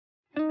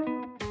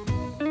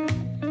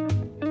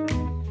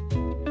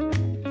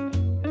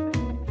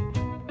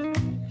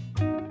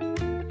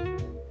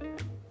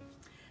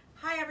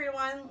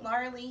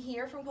Lauralee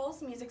here from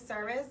Cole's Music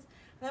Service,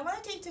 and I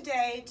want to take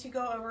today to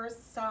go over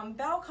some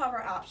bell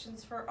cover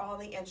options for all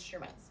the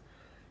instruments.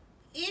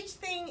 Each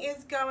thing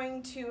is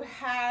going to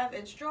have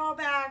its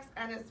drawbacks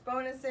and its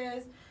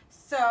bonuses,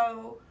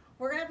 so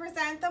we're going to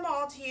present them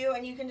all to you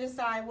and you can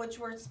decide which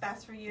works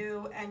best for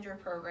you and your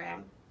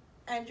program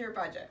and your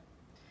budget.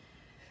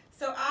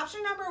 So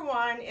option number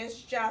one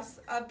is just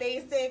a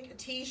basic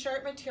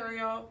t-shirt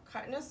material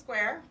cut in a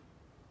square.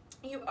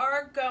 You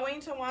are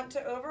going to want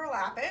to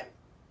overlap it.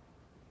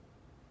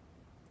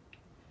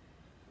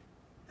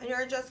 And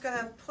you're just going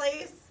to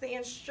place the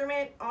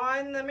instrument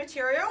on the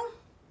material,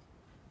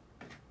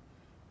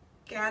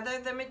 gather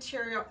the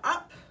material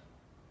up,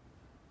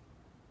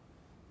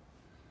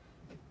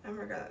 and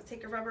we're going to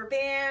take a rubber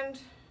band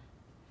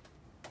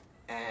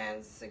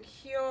and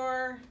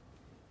secure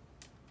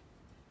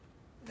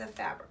the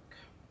fabric.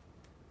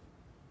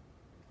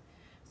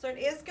 So it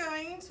is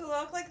going to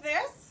look like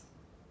this.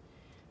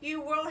 You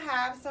will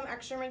have some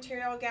extra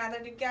material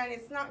gathered. Again,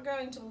 it's not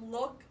going to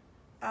look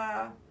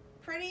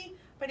pretty,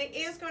 but it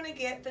is going to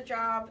get the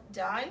job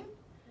done.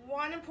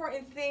 One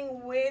important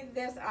thing with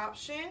this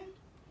option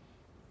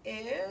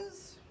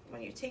is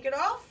when you take it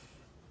off,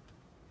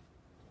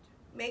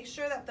 make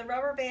sure that the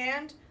rubber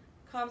band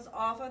comes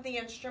off of the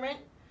instrument.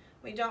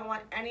 We don't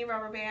want any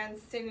rubber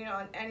bands sitting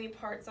on any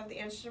parts of the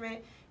instrument.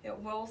 It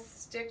will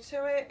stick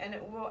to it and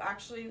it will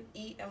actually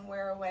eat and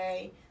wear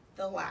away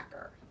the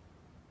lacquer.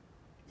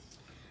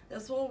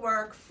 This will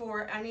work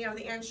for any of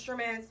the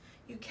instruments.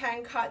 You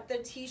can cut the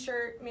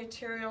t-shirt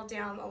material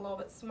down a little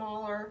bit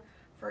smaller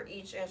for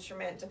each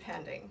instrument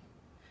depending.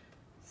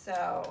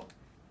 So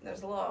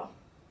there's a lot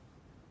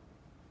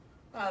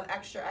of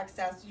extra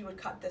excess. You would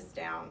cut this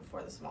down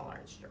for the smaller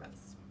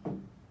instruments.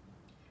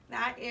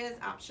 That is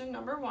option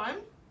number one.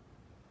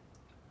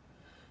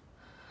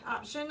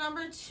 Option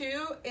number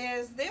two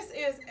is, this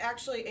is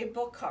actually a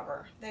book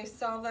cover. They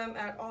sell them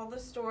at all the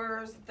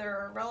stores.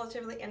 They're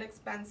relatively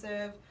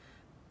inexpensive.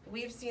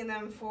 We've seen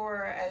them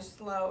for as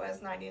low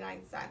as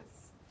 99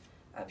 cents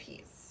a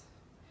piece.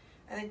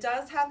 And it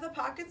does have the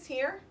pockets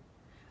here,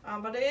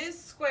 but it is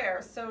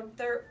square, so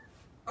there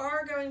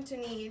are going to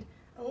need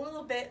a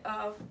little bit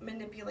of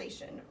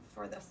manipulation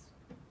for this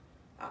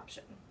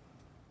option.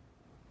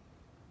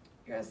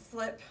 You're going to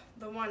slip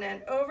the one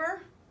end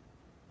over.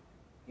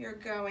 You're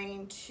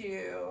going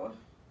to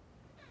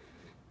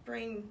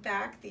bring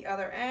back the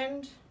other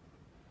end,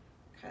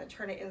 kind of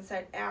turn it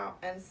inside out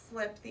and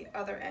slip the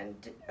other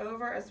end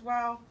over as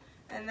well,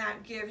 and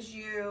that gives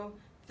you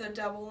the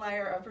double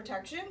layer of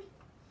protection.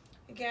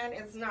 Again,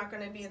 it's not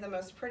going to be the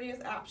most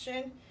prettiest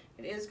option.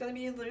 It is going to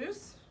be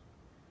loose.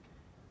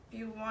 If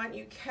you want,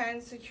 you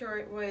can secure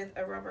it with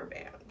a rubber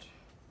band.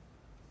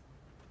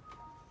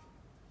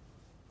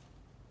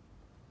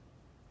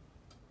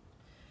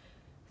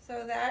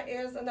 So that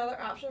is another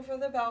option for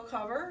the bell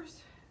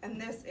covers, and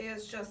this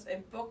is just a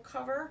book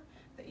cover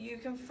that you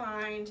can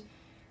find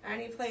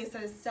any place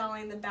that is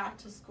selling the back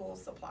to school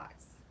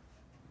supplies.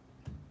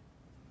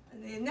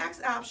 And the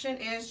next option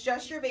is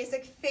just your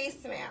basic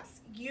face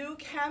mask. You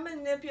can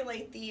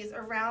manipulate these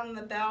around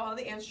the bell of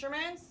the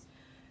instruments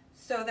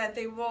so that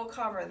they will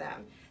cover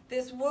them.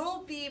 This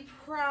will be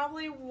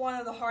probably one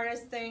of the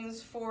hardest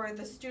things for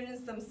the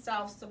students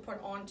themselves to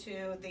put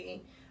onto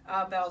the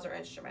bells or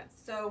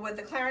instruments. So with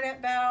the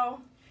clarinet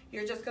bell,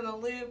 you're just going to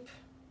loop,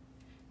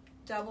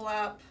 double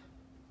up,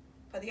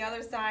 put the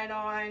other side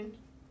on,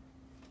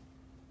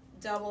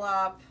 double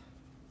up,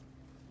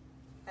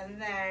 and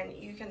then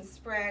you can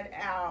spread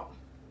out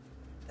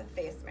the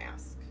face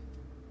mask.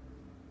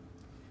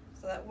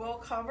 So that will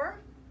cover.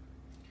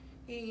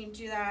 You can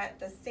do that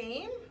the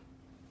same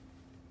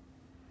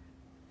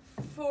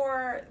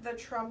for the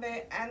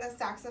trumpet and the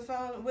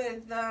saxophone.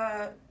 With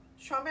the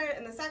trumpet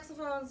and the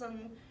saxophones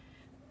and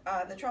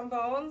the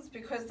trombones,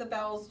 because the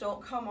bells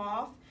don't come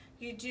off,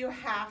 you do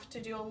have to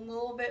do a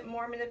little bit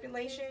more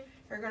manipulation.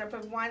 You're going to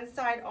put one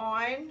side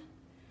on,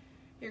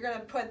 you're going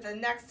to put the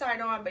next side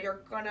on, but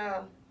you're going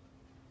to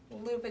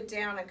loop it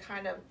down and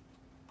kind of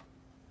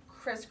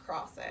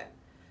crisscross it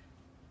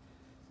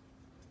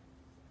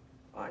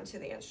onto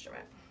the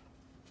instrument.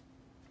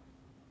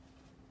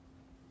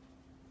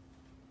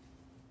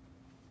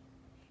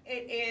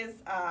 It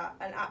is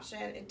an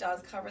option. It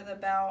does cover the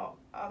bell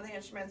of the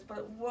instruments, but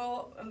it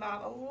will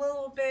involve a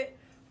little bit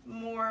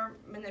more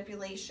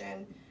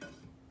manipulation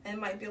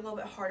and might be a little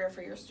bit harder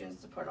for your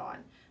students to put on.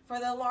 For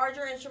the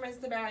larger instruments,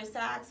 the bari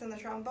sax and the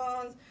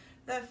trombones,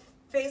 the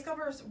face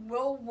covers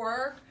will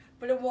work,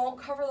 but it won't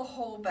cover the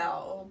whole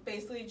bell. It will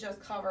basically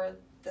just cover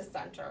the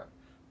center,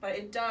 but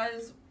it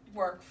does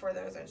work for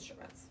those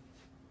instruments.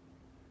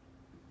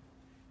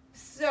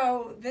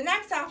 So the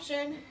next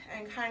option,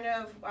 and kind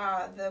of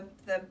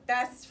the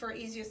best for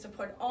easiest to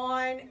put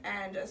on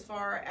and as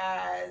far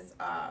as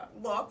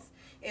looks,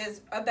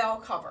 is a bell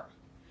cover.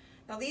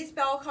 Now these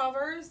bell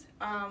covers,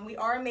 we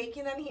are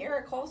making them here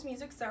at Cole's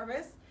Music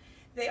Service.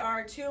 They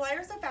are 2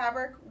 layers of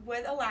fabric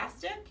with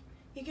elastic.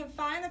 You can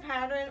find the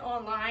pattern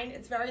online.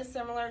 It's very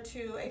similar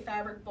to a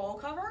fabric bowl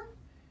cover.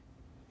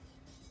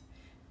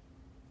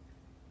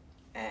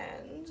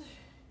 And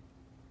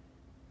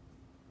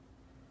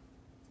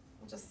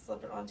just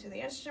slip it onto the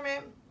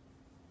instrument.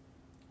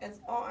 It's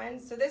on.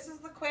 So this is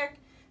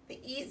the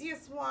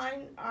easiest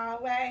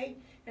way.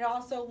 It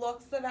also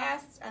looks the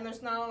best, and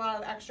there's not a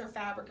lot of extra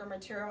fabric or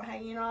material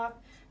hanging off,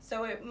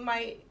 so it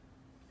might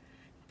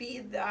be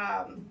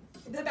the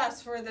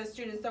best for the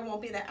students. There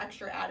won't be that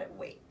extra added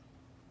weight.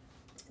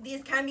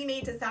 These can be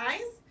made to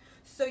size,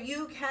 so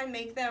you can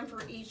make them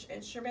for each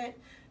instrument.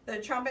 The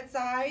trumpet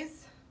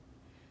size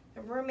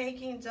that we're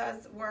making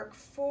does work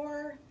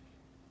for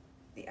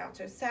the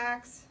alto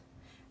sax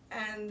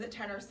and the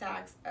tenor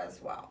sax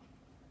as well.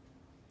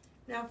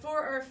 Now for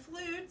our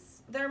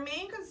flutes, their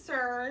main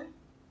concern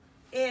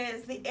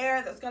is the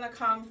air that's going to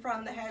come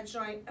from the head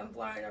joint and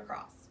blowing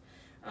across.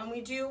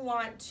 We do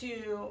want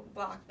to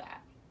block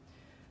that.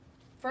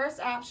 First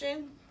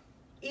option,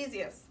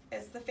 easiest,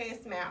 it's the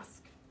face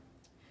mask.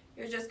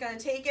 You're just going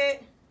to take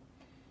it,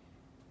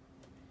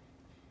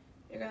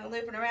 you're going to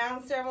loop it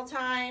around several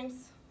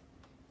times,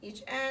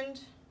 each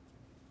end.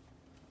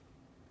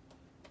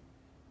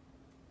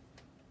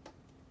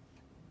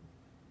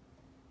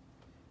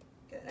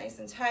 Get it nice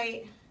and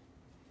tight.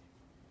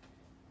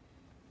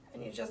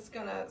 And you're just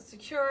going to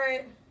secure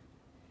it,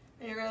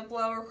 and you're going to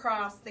blow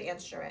across the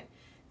instrument.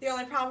 The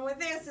only problem with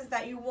this is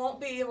that you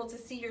won't be able to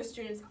see your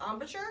student's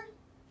embouchure.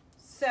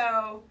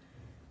 So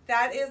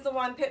that is the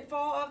one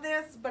pitfall of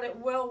this, but it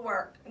will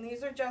work. And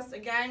these are just,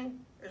 again,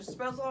 your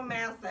disposable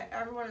masks that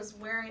everyone is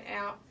wearing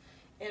out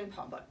in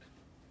public.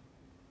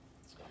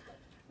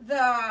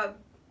 The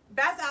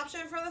best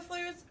option for the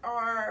flutes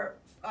are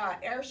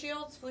air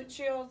shields, flute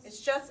shields.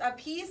 It's just a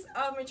piece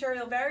of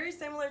material very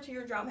similar to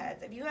your drum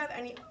heads. If you have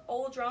any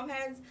old drum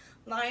heads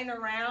lying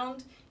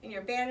around in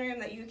your band room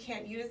that you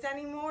can't use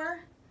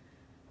anymore,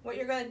 what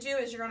you're going to do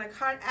is you're going to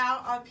cut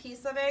out a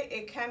piece of it.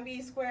 It can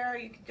be square,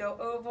 you could go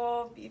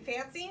oval, be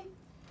fancy.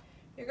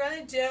 You're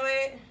going to do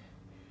it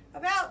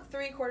about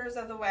 3/4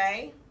 of the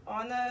way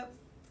on the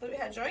flute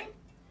head joint.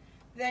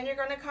 Then you're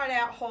going to cut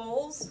out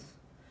holes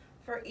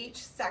for each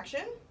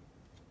section.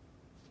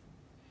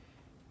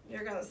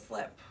 You're going to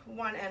slip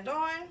one end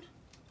on.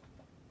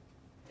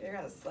 You're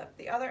going to slip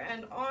the other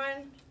end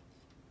on.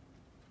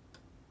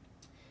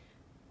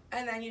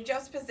 And then you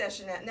just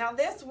position it. Now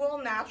this will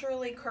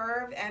naturally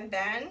curve and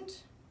bend,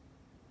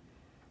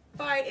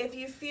 but if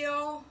you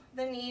feel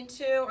the need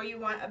to, or you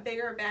want a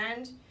bigger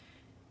bend,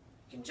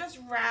 you can just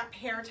wrap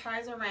hair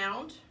ties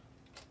around.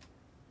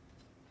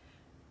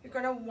 You're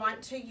going to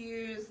want to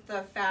use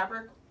the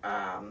fabric,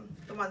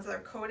 the ones that are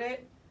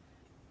coated.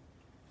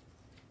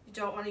 You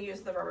don't want to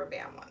use the rubber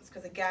band ones,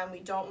 because again, we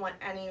don't want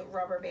any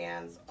rubber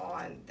bands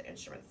on the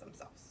instruments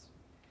themselves.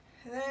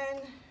 And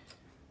then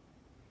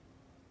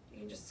you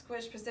can just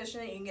squish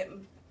position it. You can get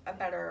a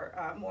better,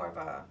 more of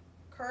a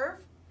curve,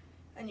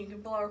 and you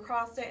can blow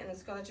across it, and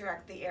it's going to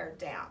direct the air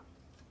down.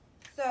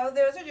 So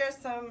those are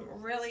just some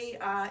really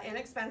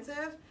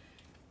inexpensive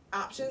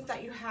options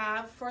that you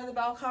have for the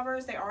bell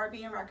covers. They are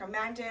being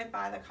recommended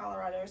by the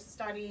Colorado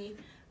study.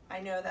 I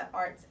know that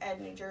Arts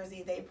Ed New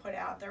Jersey, they put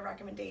out their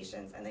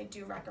recommendations, and they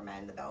do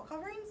recommend the bell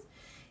coverings.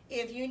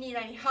 If you need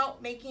any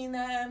help making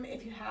them,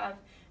 if you have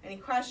any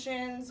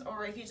questions,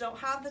 or if you don't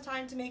have the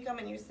time to make them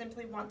and you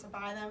simply want to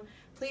buy them,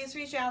 please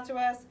reach out to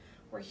us.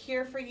 We're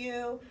here for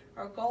you.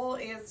 Our goal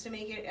is to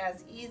make it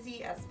as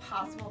easy as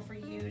possible for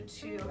you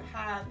to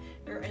have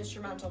your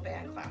instrumental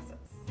band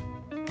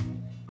classes.